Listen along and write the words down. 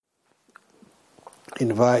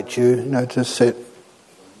invite you, to sit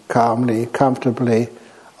calmly, comfortably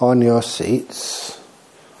on your seats.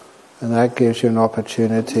 And that gives you an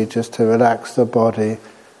opportunity just to relax the body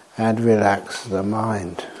and relax the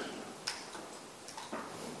mind.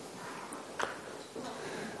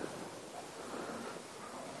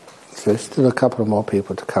 So there's still a couple more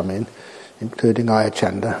people to come in, including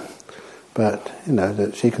Ayachanda. But,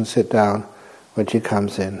 that she can sit down when she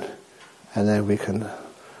comes in, and then we can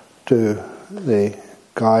do the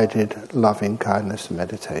guided loving kindness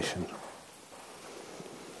meditation.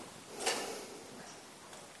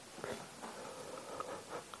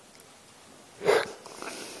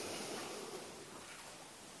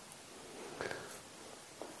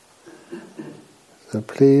 So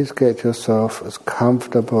please get yourself as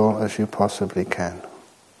comfortable as you possibly can.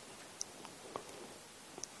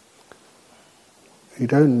 You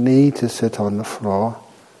don't need to sit on the floor.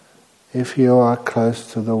 If you are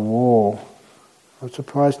close to the wall, I'm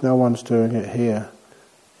surprised no one's doing it here.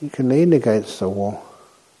 You can lean against the wall.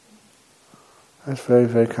 That's very,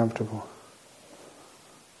 very comfortable.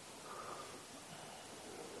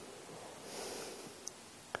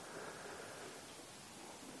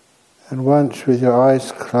 And once with your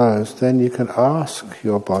eyes closed, then you can ask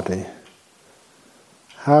your body,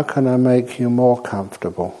 how can I make you more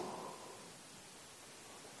comfortable?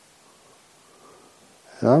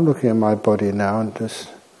 And I'm looking at my body now and just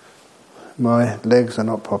my legs are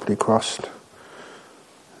not properly crossed.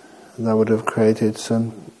 And that would have created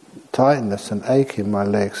some tightness and ache in my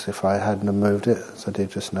legs if I hadn't moved it as I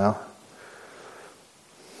did just now.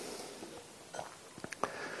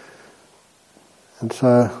 And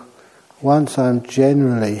so once I'm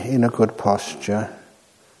generally in a good posture,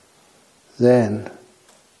 then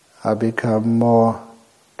I become more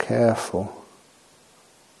careful.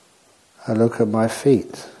 I look at my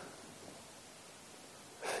feet.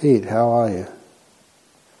 Feet, how are you?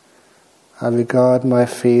 I regard my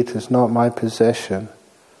feet as not my possession,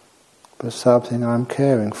 but something I'm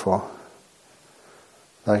caring for.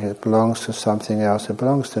 Like it belongs to something else. It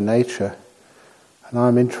belongs to nature. And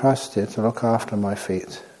I'm entrusted to look after my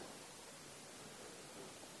feet.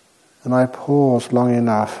 And I pause long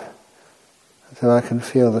enough until I can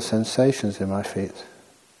feel the sensations in my feet.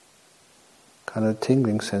 Kind of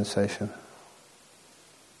tingling sensation.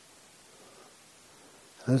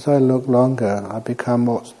 As I look longer, I become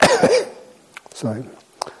more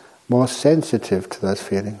more sensitive to those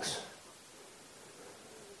feelings.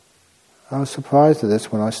 I was surprised at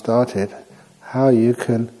this when I started, how you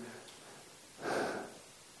can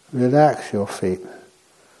relax your feet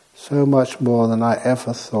so much more than I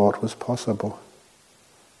ever thought was possible.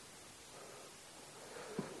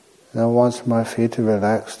 Now once my feet are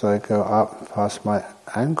relaxed, I go up past my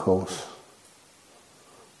ankles.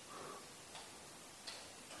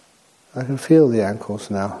 I can feel the ankles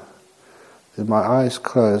now. With my eyes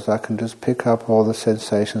closed, I can just pick up all the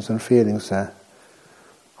sensations and feelings there.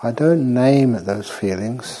 I don't name those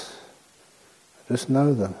feelings, I just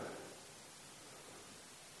know them.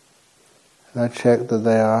 And I check that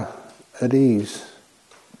they are at ease.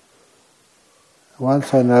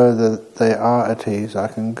 Once I know that they are at ease, I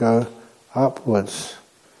can go upwards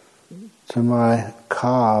to my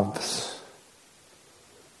calves.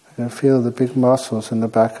 I can feel the big muscles in the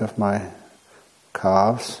back of my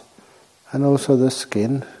calves and also the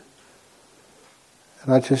skin.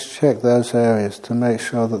 And I just check those areas to make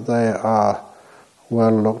sure that they are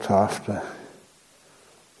well looked after.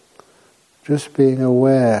 Just being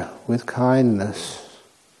aware with kindness,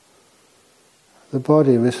 the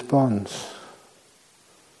body responds.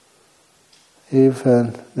 Even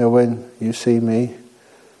when you see me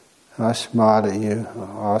and I smile at you,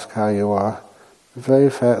 or ask how you are, the very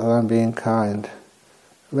fact that I'm being kind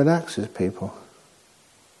relaxes people.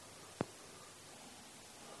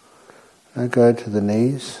 I go to the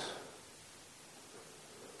knees.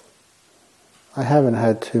 I haven't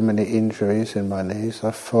had too many injuries in my knees.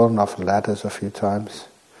 I've fallen off ladders a few times,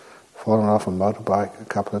 fallen off a motorbike a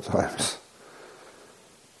couple of times.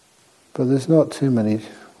 But there's not too many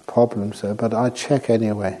problems there, but I check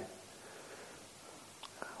anyway.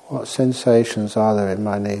 What sensations are there in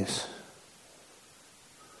my knees?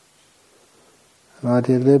 And I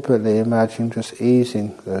deliberately imagine just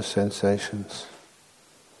easing those sensations.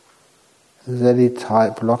 If there's any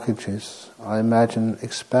tight blockages, I imagine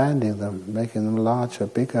expanding them, making them larger,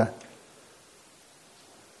 bigger.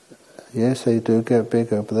 Yes, they do get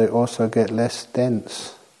bigger, but they also get less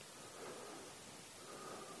dense.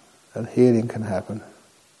 And healing can happen.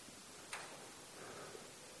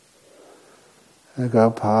 I go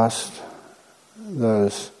past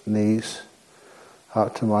those knees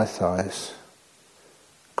up to my thighs.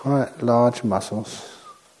 quite large muscles.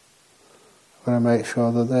 I'm going to make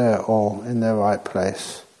sure that they're all in their right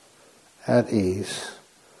place, at ease,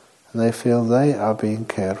 and they feel they are being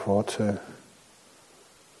cared for too.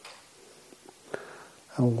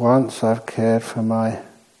 And once I've cared for my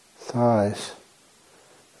thighs,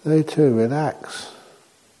 they too relax.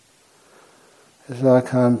 It's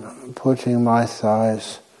like I'm putting my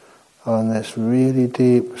thighs on this really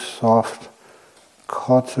deep, soft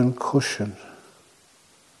cotton cushion,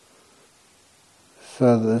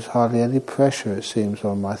 so that there's hardly any pressure, it seems,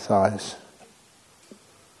 on my thighs.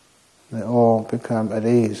 They all become at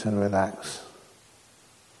ease and relax.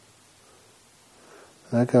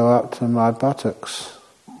 And I go up to my buttocks,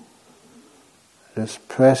 just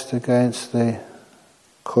pressed against the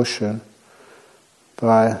cushion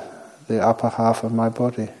by the upper half of my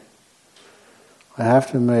body. I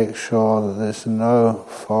have to make sure that there's no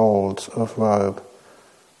folds of robe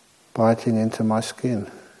biting into my skin.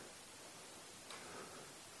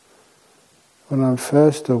 When I'm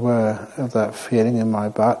first aware of that feeling in my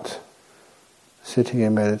butt, sitting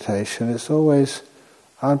in meditation, it's always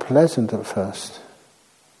unpleasant at first.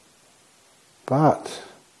 But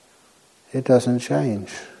it doesn't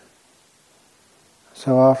change.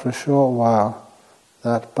 So after a short while,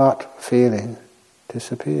 that butt feeling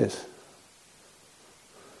disappears.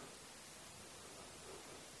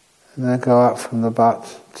 And then go up from the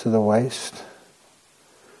butt to the waist.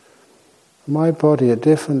 My body at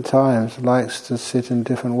different times likes to sit in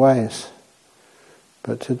different ways,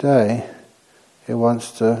 but today it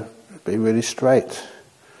wants to be really straight.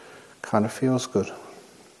 Kind of feels good.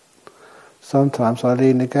 Sometimes I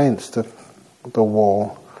lean against the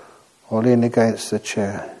wall or lean against the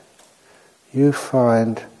chair. You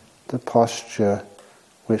find the posture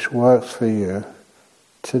which works for you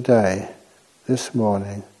today, this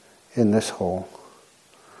morning, in this hall.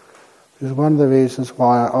 It's one of the reasons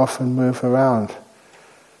why I often move around.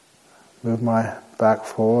 Move my back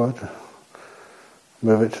forward,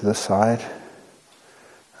 move it to the side,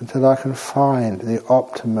 until I can find the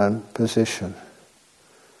optimum position.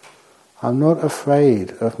 I'm not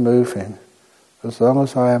afraid of moving, as long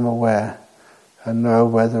as I am aware and know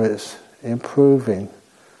whether it's improving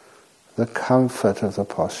the comfort of the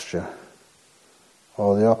posture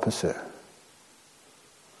or the opposite.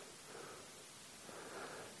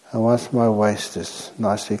 And once my waist is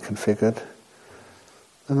nicely configured,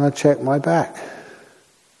 then I check my back,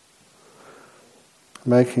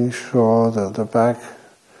 making sure that the back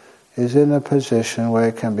is in a position where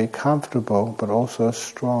it can be comfortable but also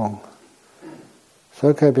strong. It's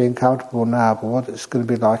okay being comfortable now, but what it's going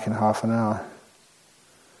to be like in half an hour.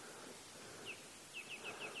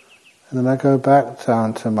 And then I go back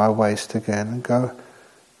down to my waist again and go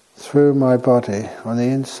through my body on the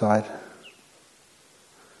inside.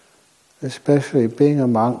 Especially being a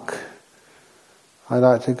monk, I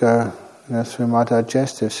like to go through my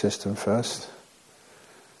digestive system first.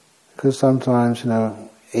 Because sometimes,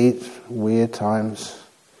 eat weird times.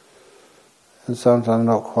 And sometimes I'm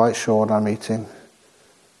not quite sure what I'm eating.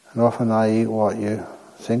 And often I eat what you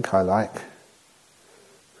think I like.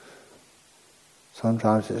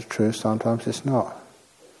 Sometimes it's true, sometimes it's not.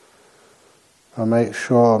 I make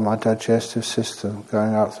sure my digestive system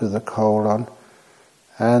going up through the colon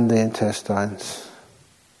and the intestines.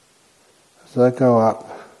 As I go up,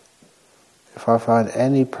 if I find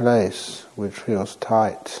any place which feels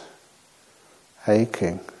tight,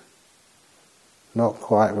 aching, not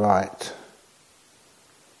quite right,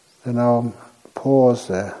 then I'll pause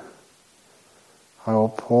there. I will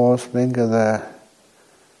pause, linger there,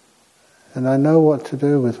 and I know what to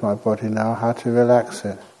do with my body now, how to relax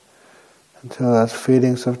it, until those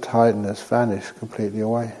feelings of tightness vanish completely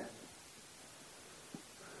away.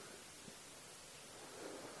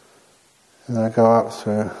 And I go up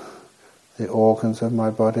through the organs of my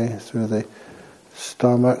body, through the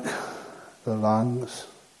stomach, the lungs,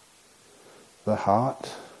 the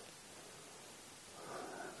heart,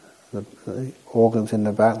 the organs in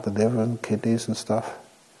the back, the liver and kidneys and stuff.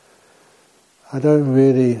 I don't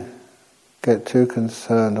really get too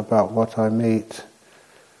concerned about what I meet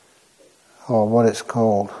or what it's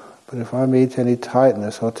called. But if I meet any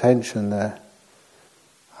tightness or tension there,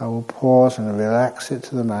 I will pause and relax it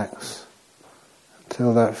to the max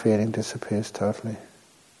until that feeling disappears totally.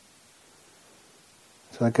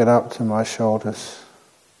 So I get up to my shoulders.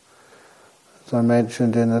 As I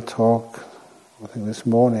mentioned in the talk, I think this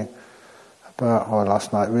morning,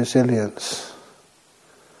 last night, resilience.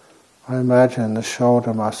 I imagine the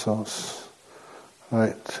shoulder muscles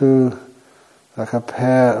like a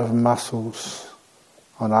pair of muscles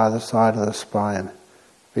on either side of the spine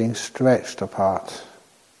being stretched apart.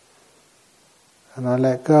 and I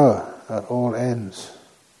let go at all ends.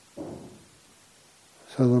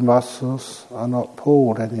 So the muscles are not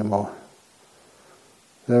pulled anymore.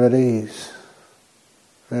 They're at ease,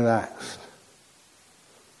 relaxed.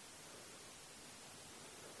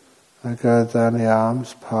 I go down the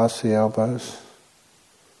arms, past the elbows.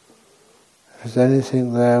 If there's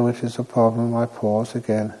anything there which is a problem, I pause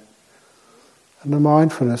again. And the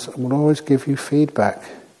mindfulness will always give you feedback.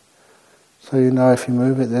 So you know if you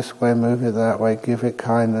move it this way, move it that way, give it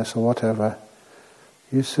kindness or whatever,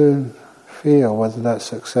 you soon feel whether that's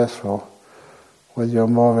successful, whether you're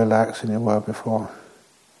more relaxed than you were before.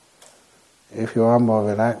 If you are more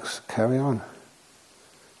relaxed, carry on.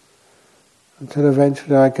 Until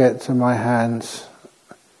eventually I get to my hands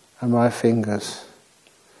and my fingers.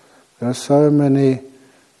 There are so many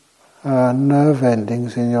nerve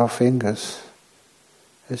endings in your fingers.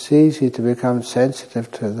 It's easy to become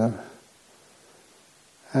sensitive to them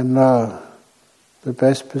and know the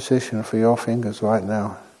best position for your fingers right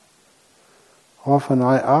now. Often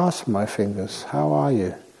I ask my fingers, how are you?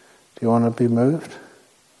 Do you want to be moved?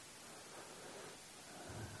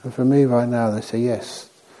 And for me right now they say yes.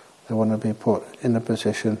 They want to be put in a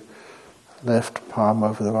position, left palm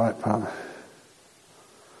over the right palm.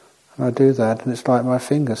 And I do that, and it's like my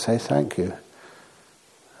fingers say thank you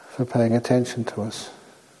for paying attention to us.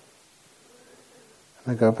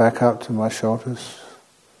 And I go back up to my shoulders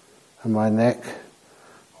and my neck.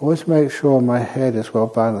 Always make sure my head is well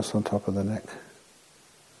balanced on top of the neck.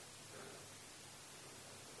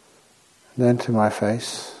 And then to my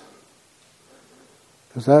face,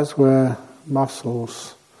 because that's where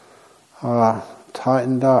muscles are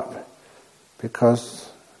tightened up,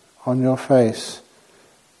 because on your face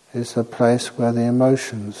is the place where the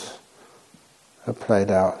emotions are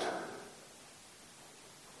played out.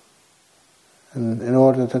 And in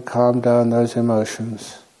order to calm down those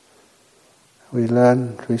emotions, we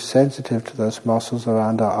learn to be sensitive to those muscles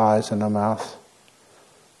around our eyes and our mouth,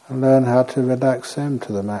 and learn how to relax them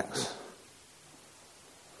to the max.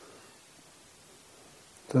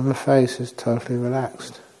 So the face is totally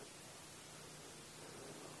relaxed.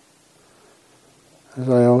 As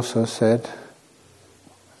I also said,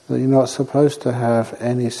 that you're not supposed to have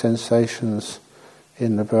any sensations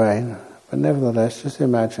in the brain, but nevertheless, just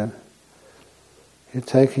imagine you're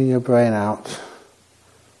taking your brain out,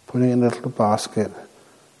 putting it in a little basket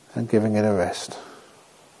and giving it a rest.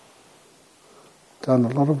 Done a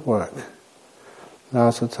lot of work.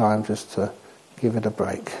 Now's the time just to give it a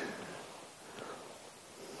break.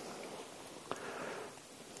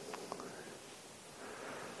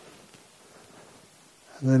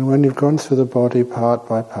 And then when you've gone through the body part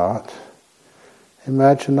by part,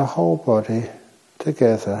 imagine the whole body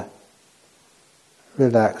together,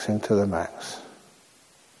 relaxing to the max.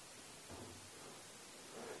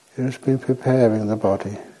 You've just been preparing the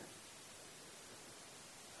body.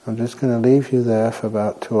 I'm just going to leave you there for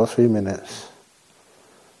about 2 or 3 minutes,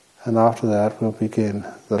 and after that we'll begin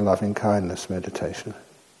the loving kindness meditation.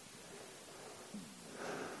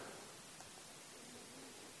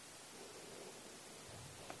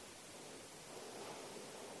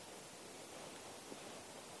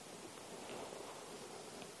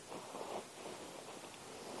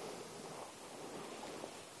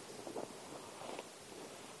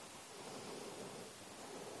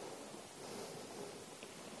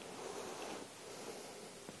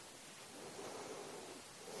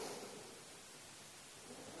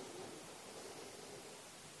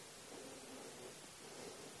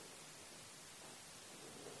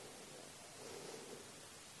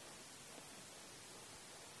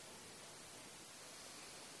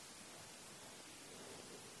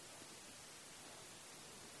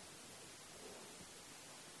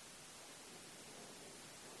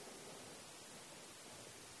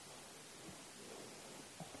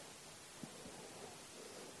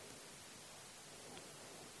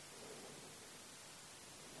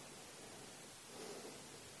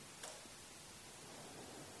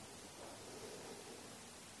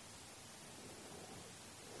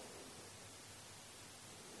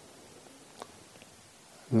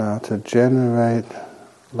 Now to generate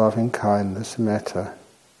loving kindness, metta,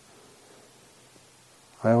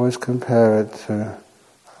 I always compare it to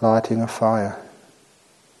lighting a fire.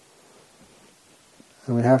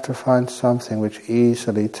 And we have to find something which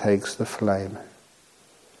easily takes the flame.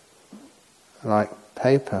 Like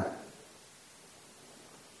paper.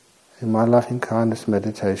 In my loving kindness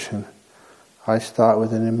meditation, I start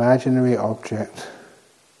with an imaginary object,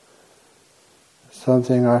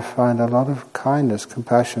 something I find a lot of kindness,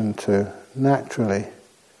 compassion to naturally,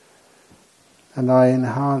 and I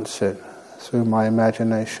enhance it through my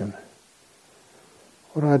imagination.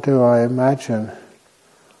 what I do, I imagine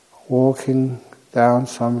walking down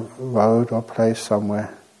some road or place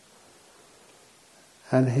somewhere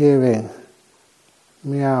and hearing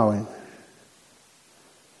meowing.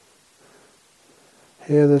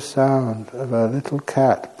 Hear the sound of a little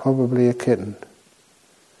cat, probably a kitten.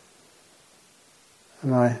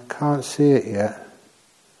 And I can't see it yet,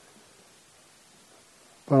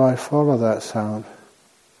 but I follow that sound.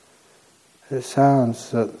 It sounds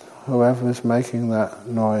that whoever is making that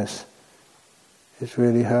noise is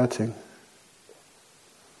really hurting.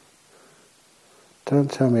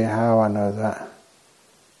 Don't tell me how I know that.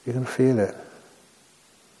 You can feel it.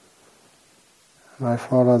 And I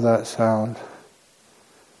follow that sound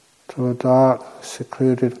to a dark,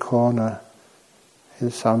 secluded corner in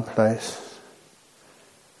some place.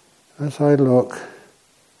 As I look,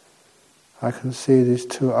 I can see these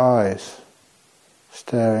two eyes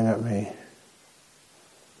staring at me,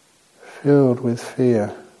 filled with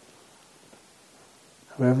fear.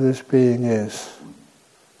 Whoever this being is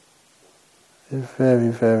very,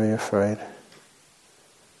 very afraid.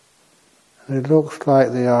 And it looks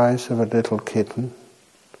like the eyes of a little kitten.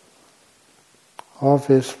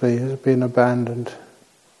 Obviously has been abandoned,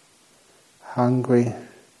 hungry,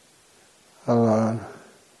 alone,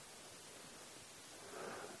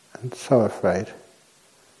 and so afraid.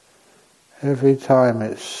 Every time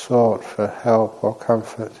it's sought for help or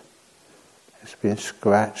comfort, it's been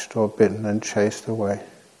scratched or bitten and chased away.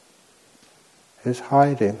 It's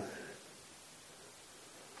hiding.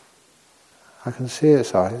 I can see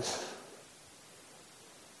its eyes.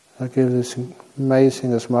 I give this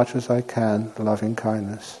amazing, as much as I can, loving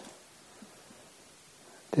kindness.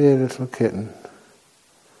 Dear little kitten,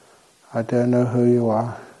 I don't know who you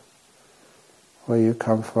are, where you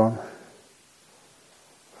come from,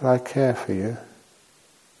 but I care for you.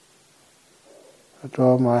 The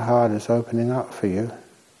door of my heart is opening up for you.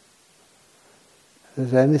 If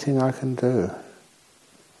there's anything I can do,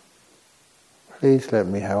 please let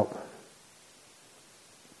me help.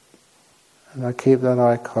 And I keep that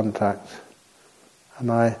eye contact,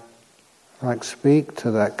 and I speak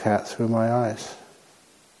to that cat through my eyes,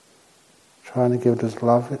 trying to give it as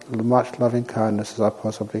much loving kindness as I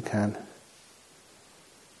possibly can.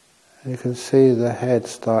 And you can see the head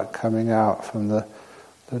start coming out from the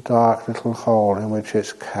dark little hole in which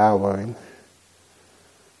it's cowering.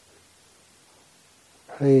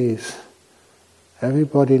 Please,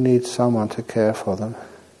 everybody needs someone to care for them,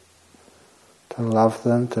 to love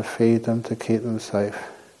them, to feed them, to keep them safe.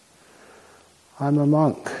 I'm a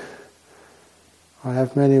monk. I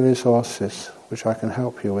have many resources which I can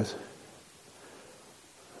help you with.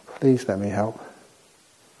 Please let me help.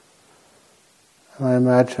 And I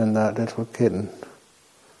imagine that little kitten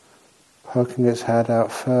poking its head out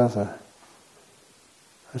further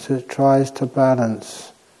as it tries to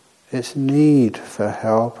balance its need for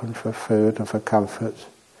help and for food and for comfort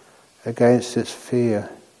against its fear.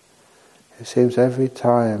 It seems every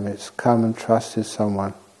time it's come and trusted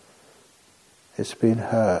someone, it's been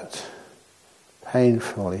hurt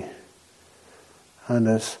painfully and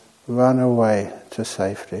has run away to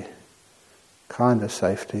safety, kind of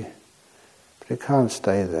safety, but it can't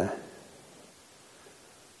stay there.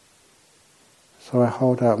 So I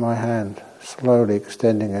hold out my hand, slowly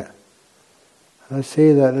extending it, and I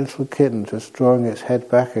see that little kitten just drawing its head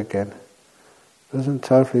back again. It doesn't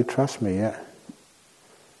totally trust me yet.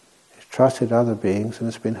 It's trusted other beings and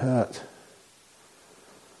it's been hurt.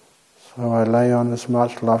 So I lay on as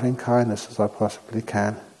much loving kindness as I possibly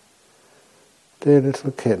can. Dear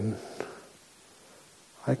little kitten,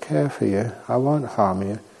 I care for you. I won't harm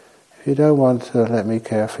you. If you don't want to let me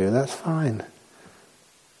care for you, that's fine.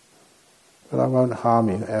 But I won't harm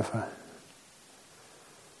you ever.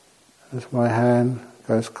 As my hand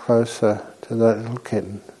goes closer to that little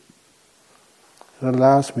kitten, it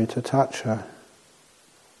allows me to touch her.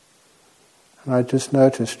 And I just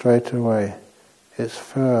notice straight away its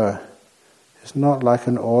fur is not like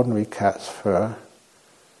an ordinary cat's fur.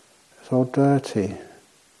 It's all dirty.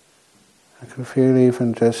 I can feel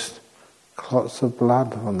even just clots of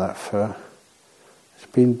blood on that fur. It's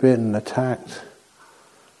been bitten, attacked.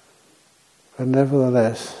 But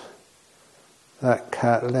nevertheless, that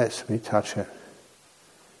cat lets me touch it.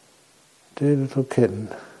 Dear little kitten,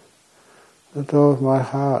 the door of my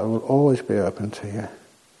heart will always be open to you.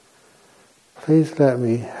 Please let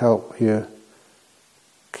me help you,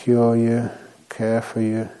 cure you, care for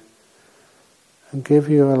you, and give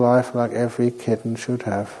you a life like every kitten should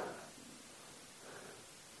have.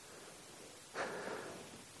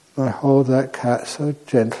 I hold that cat so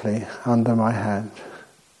gently under my hand.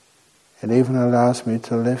 It even allows me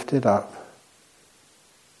to lift it up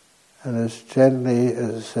and as gently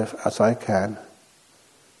as I can,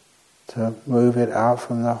 to move it out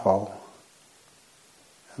from the hole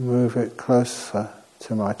and move it closer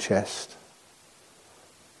to my chest.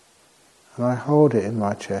 And I hold it in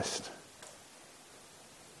my chest.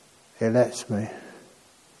 It lets me.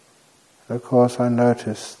 And of course I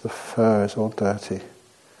notice the fur is all dirty.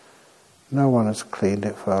 No one has cleaned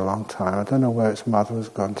it for a long time. I don't know where its mother has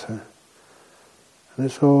gone to. And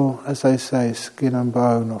it's all, as they say, skin and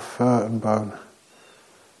bone or fur and bone.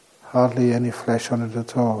 Hardly any flesh on it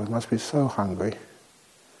at all. It must be so hungry.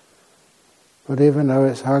 But even though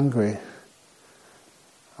it's hungry,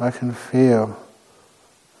 I can feel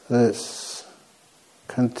that it's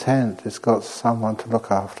content, it's got someone to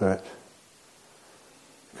look after it.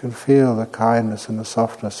 I can feel the kindness and the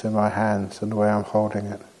softness in my hands and the way I'm holding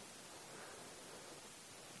it.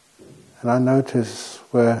 And I notice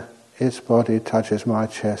where its body touches my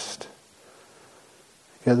chest.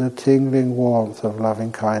 I get the tingling warmth of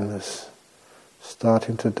loving kindness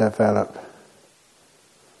starting to develop.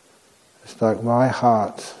 It's like my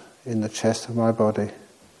heart in the chest of my body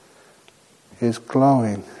is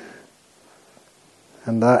glowing,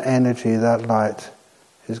 and that energy, that light,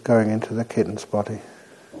 is going into the kitten's body,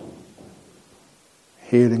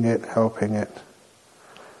 healing it, helping it,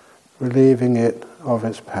 relieving it of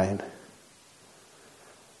its pain.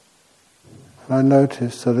 And I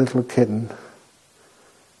noticed the little kitten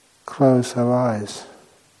close her eyes.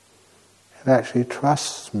 It actually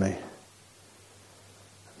trusts me.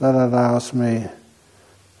 That allows me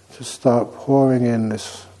to start pouring in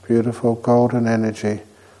this beautiful golden energy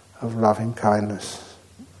of loving kindness.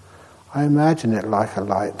 I imagine it like a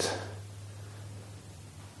light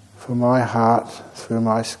from my heart, through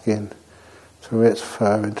my skin, through its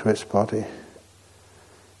fur into its body,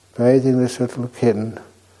 bathing this little kitten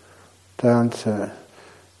down to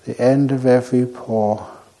the end of every paw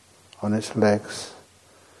on its legs,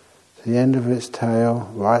 to the end of its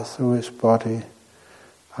tail, right through its body,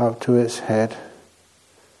 up to its head,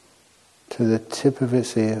 to the tip of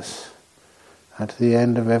its ears, and to the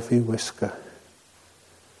end of every whisker,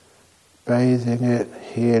 bathing it,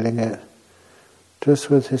 healing it, just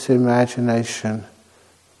with this imagination,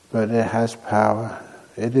 but it has power,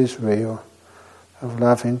 it is real, of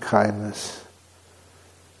loving kindness,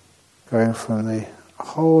 going from the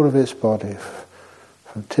whole of its body,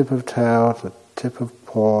 from tip of tail to tip of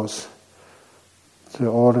paws, to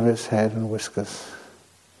all of its head and whiskers.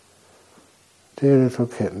 Dear little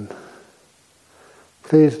kitten,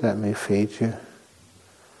 please let me feed you.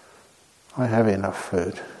 I have enough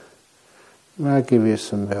food. May I give you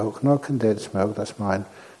some milk? Not condensed milk, that's mine.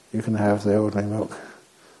 You can have the ordinary milk.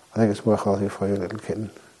 I think it's more healthy for you, little kitten.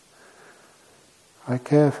 I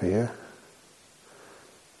care for you.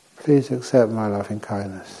 Please accept my loving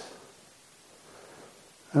kindness.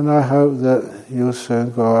 And I hope that you'll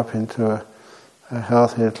soon grow up into a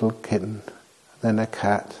healthy little kitten, then a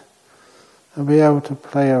cat, and be able to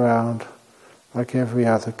play around like every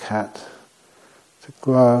other cat, to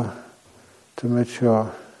grow, to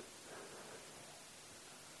mature.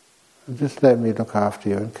 And just let me look after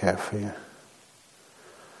you and care for you.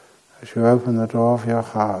 As you open the door of your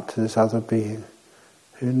heart to this other being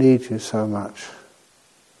who needs you so much.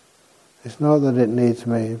 It's not that it needs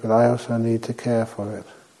me, but I also need to care for it.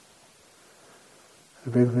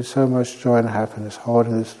 It brings me so much joy and happiness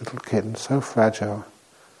holding this little kitten, so fragile,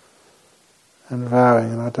 and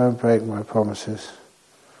vowing, and I don't break my promises,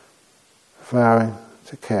 vowing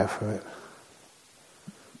to care for it.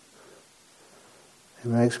 It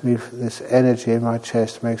makes me, this energy in my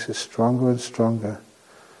chest makes it stronger and stronger,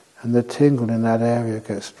 and the tingle in that area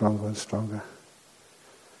gets stronger and stronger.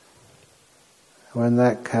 When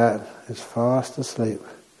that cat is fast asleep,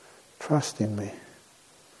 trusting me,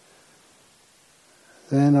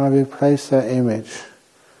 then I replace that image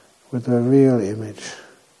with a real image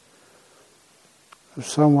of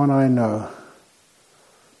someone I know,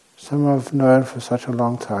 someone I've known for such a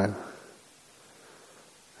long time,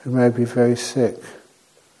 who may be very sick,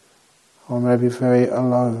 or may be very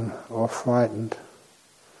alone or frightened.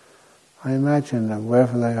 I imagine them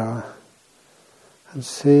wherever they are, and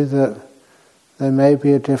see that they may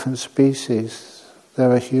be a different species.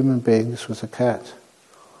 They're a human being, this was a cat.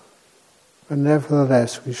 But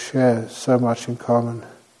nevertheless, we share so much in common.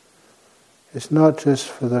 It's not just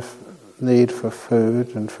for the need for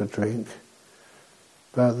food and for drink,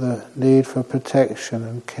 but the need for protection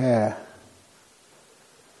and care.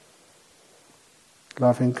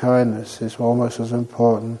 Loving kindness is almost as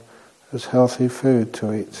important as healthy food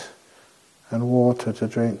to eat and water to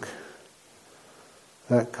drink.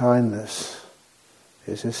 That kindness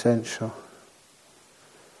is essential.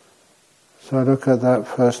 So I look at that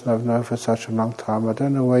person I've known for such a long time. I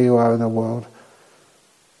don't know where you are in the world,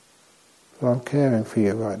 but I'm caring for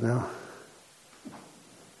you right now.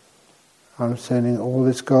 I'm sending all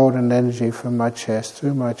this golden energy from my chest,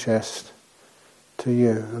 through my chest, to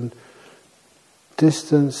you. And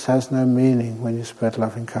distance has no meaning when you spread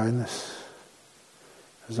loving kindness.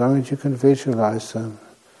 As long as you can visualize them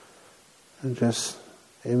and just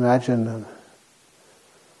imagine them,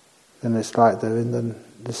 then it's like they're in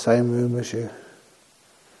the same room as you.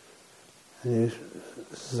 And you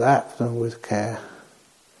zap them with care.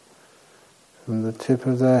 From the tip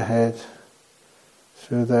of their head,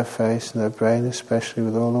 through their face and their brain, especially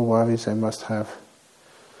with all the worries they must have,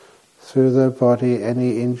 through their body,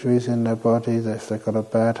 any injuries in their body, if they've got a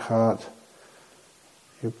bad heart,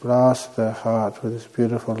 you blast their heart with this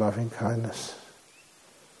beautiful loving kindness,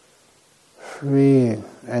 freeing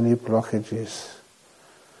any blockages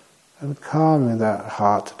and calming that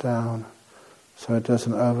heart down so it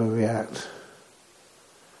doesn't overreact.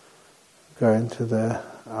 Go into their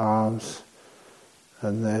arms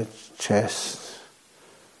and their chest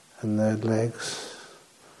and their legs.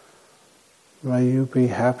 May you be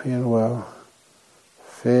happy and well,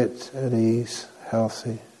 fit, at ease,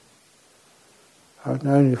 healthy. I've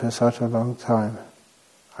known you for such a long time.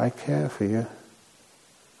 I care for you.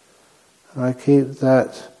 And I keep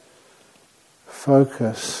that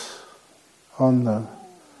focus on them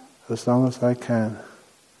as long as I can.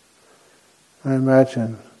 I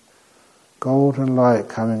imagine golden light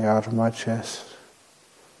coming out of my chest,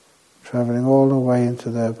 travelling all the way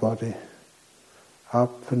into their body,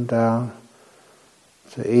 up and down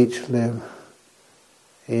to each limb,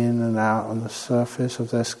 in and out on the surface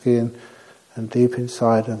of their skin and deep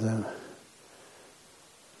inside of them.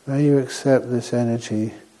 May you accept this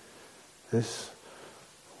energy, this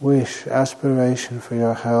wish, aspiration for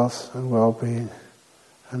your health and well-being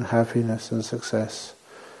and happiness and success.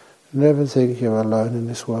 Never think you're alone in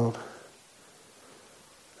this world.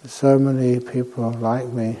 There's so many people like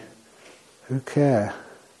me who care.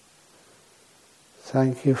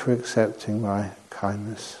 Thank you for accepting my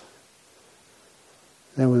kindness.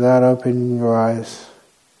 Then without opening your eyes,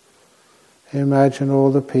 imagine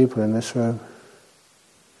all the people in this room,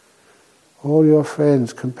 all your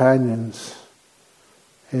friends, companions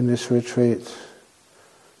in this retreat.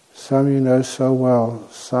 Some you know so well,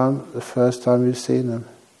 some the first time you've seen them.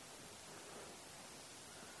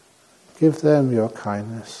 Give them your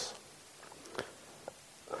kindness,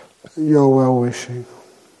 your well-wishing.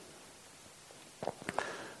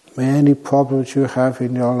 May any problems you have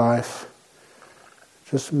in your life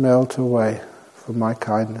just melt away from my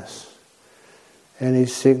kindness. Any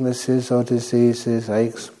sicknesses or diseases,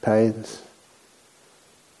 aches, pains,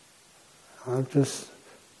 I'll just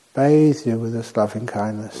bathe you with this loving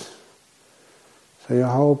kindness so your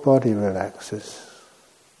whole body relaxes.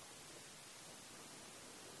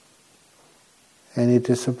 Any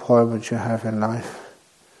disappointment you have in life,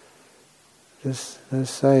 just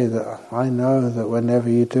say that I know that whenever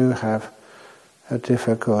you do have a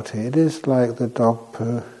difficulty, it is like the dog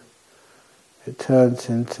poo. It turns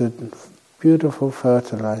into beautiful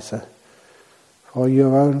fertilizer for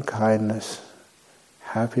your own kindness,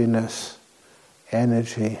 happiness,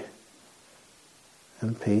 energy,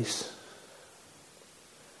 and peace.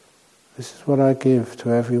 This is what I give to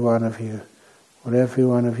every one of you, what every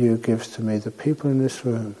one of you gives to me, the people in this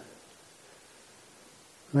room.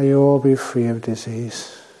 May you all be free of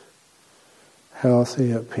disease,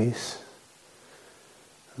 healthy, at peace,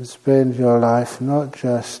 and spend your life not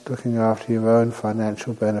just looking after your own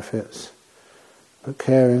financial benefits, but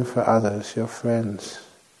caring for others, your friends,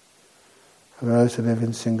 for those who live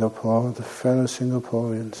in Singapore, the fellow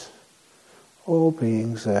Singaporeans, all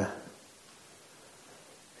beings there,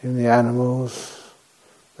 in the animals,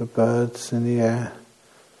 the birds in the air,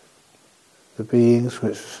 the beings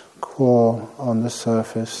which crawl on the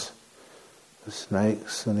surface, the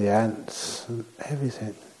snakes and the ants and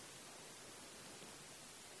everything.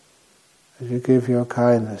 As you give your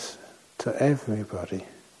kindness to everybody,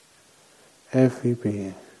 every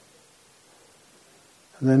being.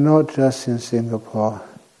 And they're not just in Singapore.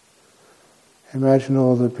 Imagine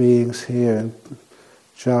all the beings here in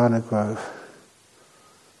Jhana Grove.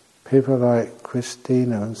 People like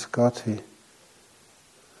Christina and Scotty,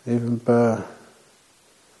 even Burr,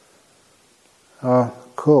 are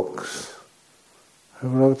cooks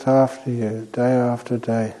who've looked after you day after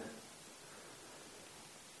day.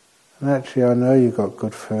 And actually I know you got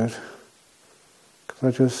good food, because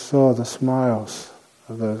I just saw the smiles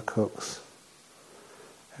of those cooks.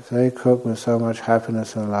 If they cook with so much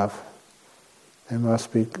happiness and love, they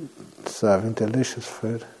must be serving delicious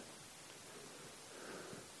food.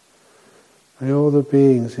 May all the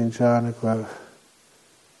beings in jhana growth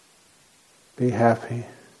be happy,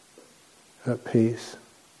 at peace,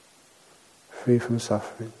 free from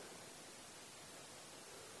suffering.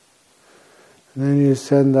 And then you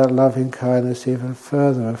send that loving kindness even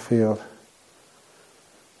further afield.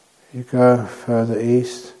 You go further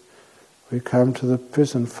east, we come to the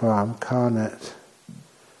prison farm, Karnet.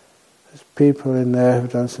 There's people in there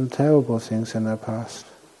who've done some terrible things in their past.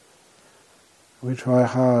 We try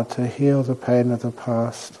hard to heal the pain of the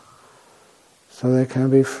past so they can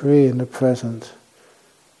be free in the present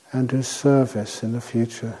and do service in the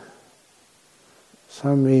future.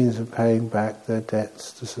 Some means of paying back their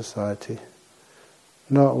debts to society,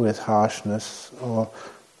 not with harshness or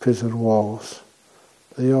prison walls,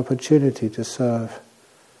 but the opportunity to serve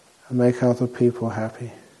and make other people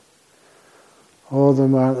happy. All the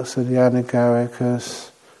monks at Yanagarikas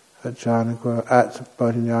at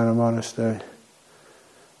Bodhinyana Monastery,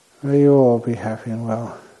 may you all be happy and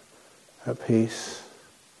well, at peace.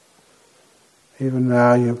 Even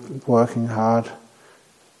now you're working hard,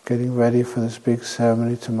 getting ready for this big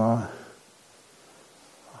ceremony tomorrow.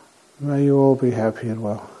 May you all be happy and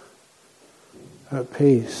well, at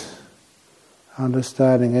peace,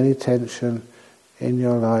 understanding any tension in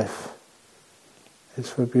your life is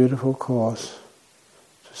for a beautiful cause,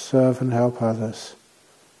 to serve and help others.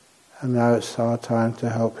 And now it's our time to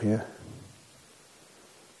help you.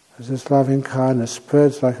 As this loving kindness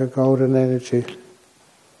spreads like a golden energy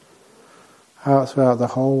out throughout the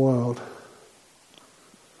whole world,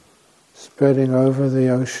 spreading over the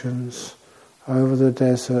oceans, over the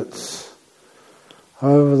deserts,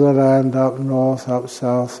 over the land up north, up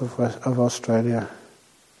south of Australia,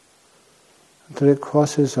 until it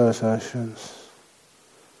crosses those oceans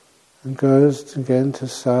and goes again to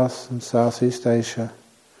South and Southeast Asia,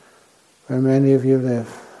 where many of you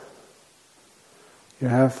live. You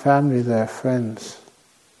have family there, friends.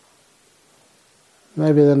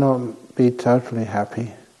 Maybe they'll not be totally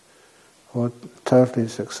happy or totally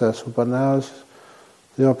successful, but now's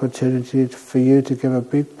the opportunity for you to give a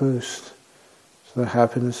big boost to the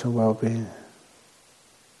happiness and well-being.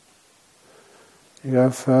 You go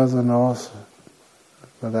further north,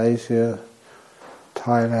 Malaysia,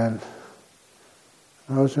 Thailand.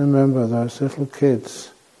 I always remember those little kids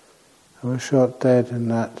who were shot dead in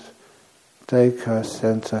that daycare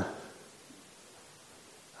centre,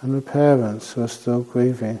 and the parents who are still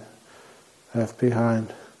grieving, left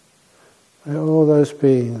behind. May all those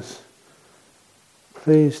beings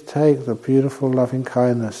please take the beautiful loving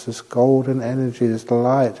kindness, this golden energy, this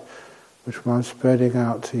light which I'm spreading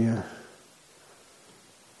out to you.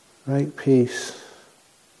 Make peace,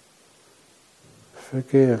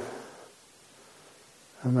 forgive,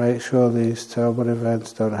 and make sure these terrible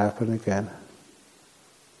events don't happen again.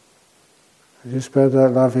 As you spread that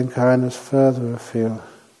loving kindness further afield,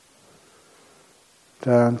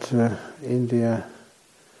 down to India,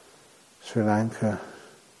 Sri Lanka,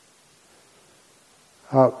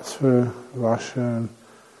 up through Russia and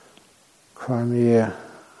Crimea,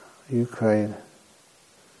 Ukraine.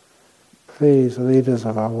 Please, leaders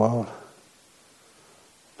of our world,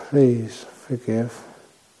 please forgive.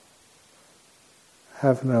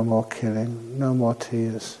 Have no more killing, no more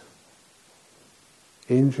tears.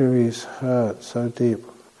 Injuries hurt so deep.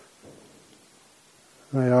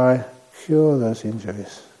 May I cure those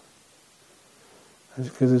injuries. Let's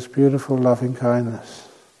give this beautiful loving kindness.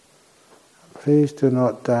 Please do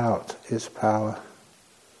not doubt its power.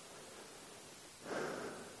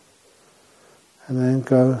 And then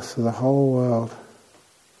go through the whole world.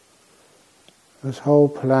 This whole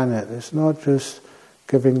planet. It's not just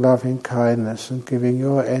giving loving kindness and giving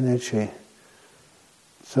your energy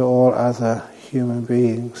to all other human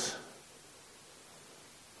beings.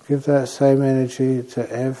 Give that same energy to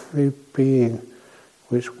every being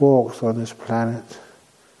which walks on this planet,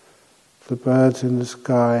 the birds in the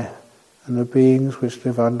sky and the beings which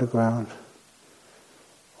live underground.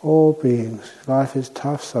 All beings. Life is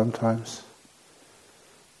tough sometimes.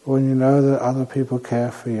 But when you know that other people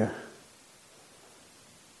care for you,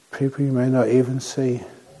 people you may not even see,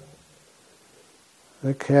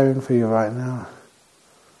 they're caring for you right now.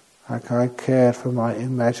 Like I cared for my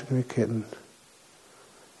imaginary kitten.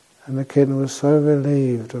 And the kitten was so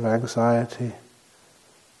relieved of anxiety,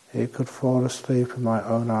 it could fall asleep in my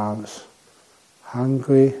own arms.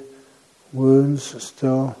 Hungry, wounds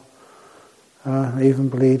still, even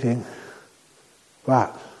bleeding.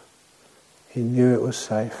 But he knew it was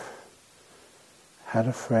safe. Had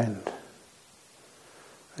a friend.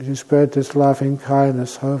 As you spread this loving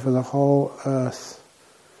kindness over the whole earth,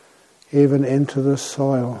 even into the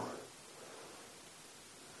soil,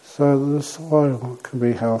 so that the soil can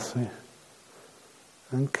be healthy.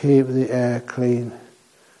 and keep the air clean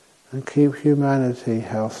and keep humanity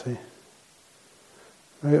healthy.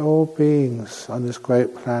 May all beings on this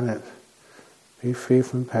great planet be free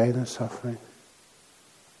from pain and suffering.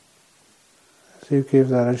 As you give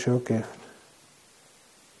that as your gift.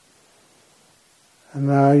 And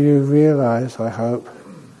now you realize, I hope,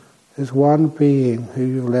 there's one being who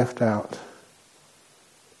you left out.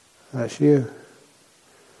 That's you.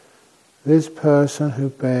 This person who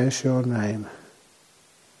bears your name.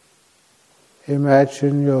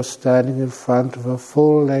 Imagine you're standing in front of a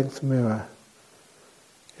full-length mirror.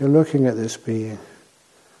 You're looking at this being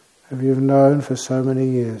who you've known for so many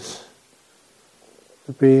years.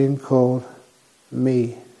 The being called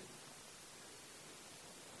me.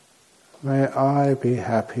 May I be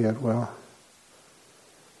happy and well.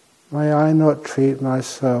 May I not treat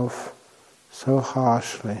myself so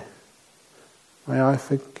harshly. May I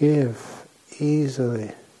forgive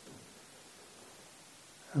easily.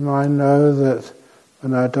 And I know that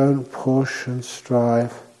when I don't push and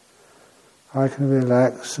strive, I can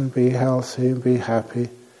relax and be healthy and be happy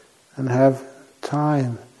and have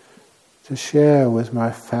time to share with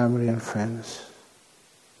my family and friends.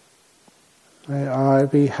 May I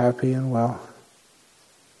be happy and well,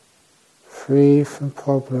 free from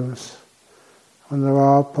problems. When there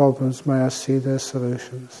are problems, may I see their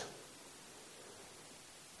solutions.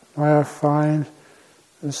 May I find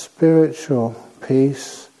the spiritual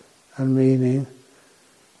peace and meaning,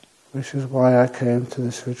 which is why I came to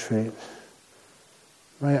this retreat.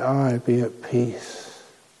 May I be at peace.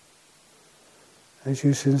 As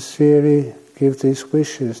you sincerely give these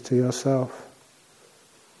wishes to yourself,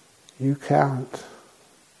 you count.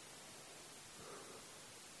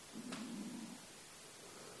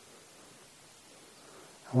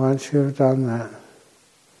 And once you've done that,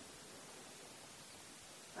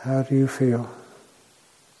 how do you feel?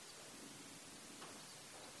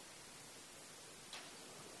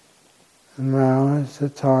 And now is the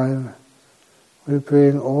time we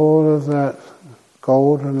bring all of that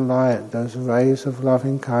golden light, those rays of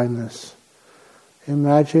loving kindness.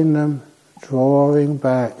 Imagine them drawing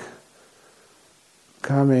back,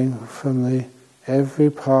 coming from every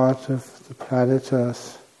part of the planet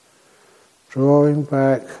Earth, drawing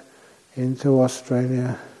back into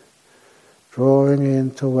Australia, drawing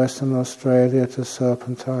into Western Australia to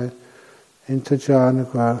Serpentine, into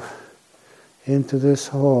Jhana Grove, into this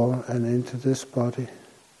hall and into this body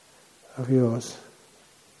of yours.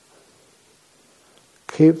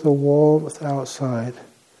 Keep the warmth outside.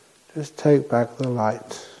 Just take back the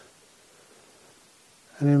light.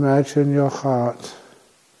 And imagine your heart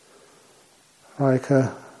like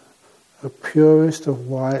a purest of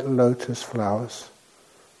white lotus flowers,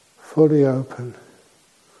 fully open.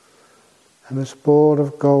 And this ball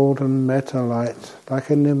of golden metta light, like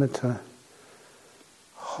a nimitta,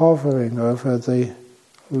 hovering over the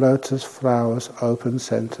lotus flower's open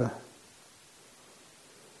center.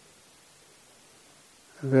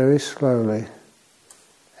 Very slowly,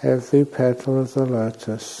 every petal of the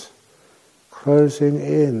lotus closing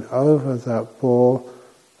in over that ball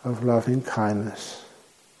of loving kindness,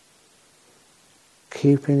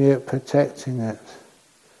 keeping it, protecting it,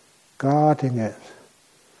 guarding it,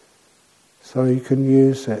 so you can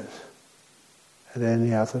use it at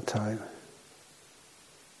any other time.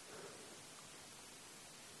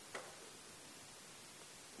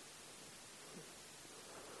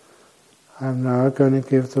 I'm now going to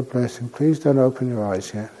give the blessing. Please don't open your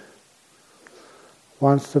eyes yet.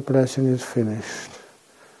 Once the blessing is finished,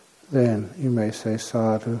 then you may say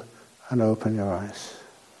sadhu and open your eyes.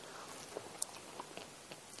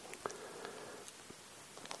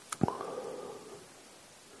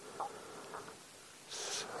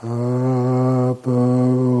 Sabba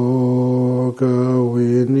roga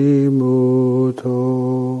vinimuto,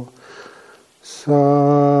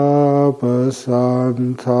 sabba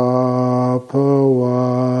santapa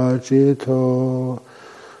vajito,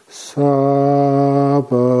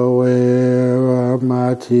 sabba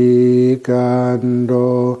veramati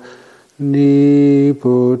gando,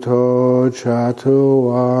 niputo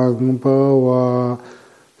chatuang bhava,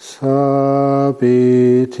 sabitio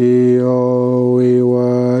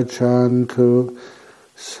vivachantu,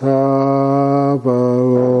 sabba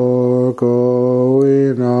rogo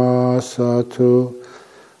vinasatu,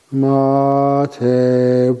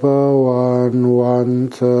 mate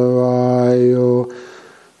bhavanvantarayo,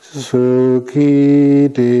 sukhi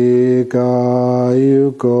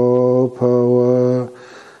dikayugo bhava,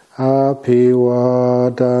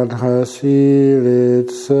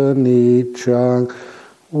 apivadanhasiritsanijang,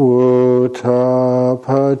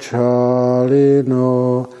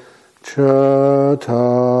 Utapachalino Chataro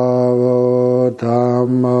Dhamma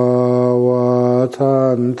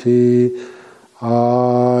vatanti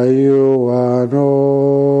ayuvano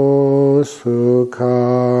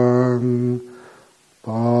sukhang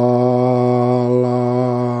balang.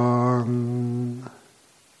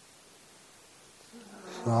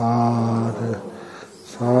 Sadhu,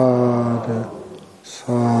 sadhu,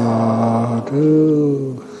 sadhu.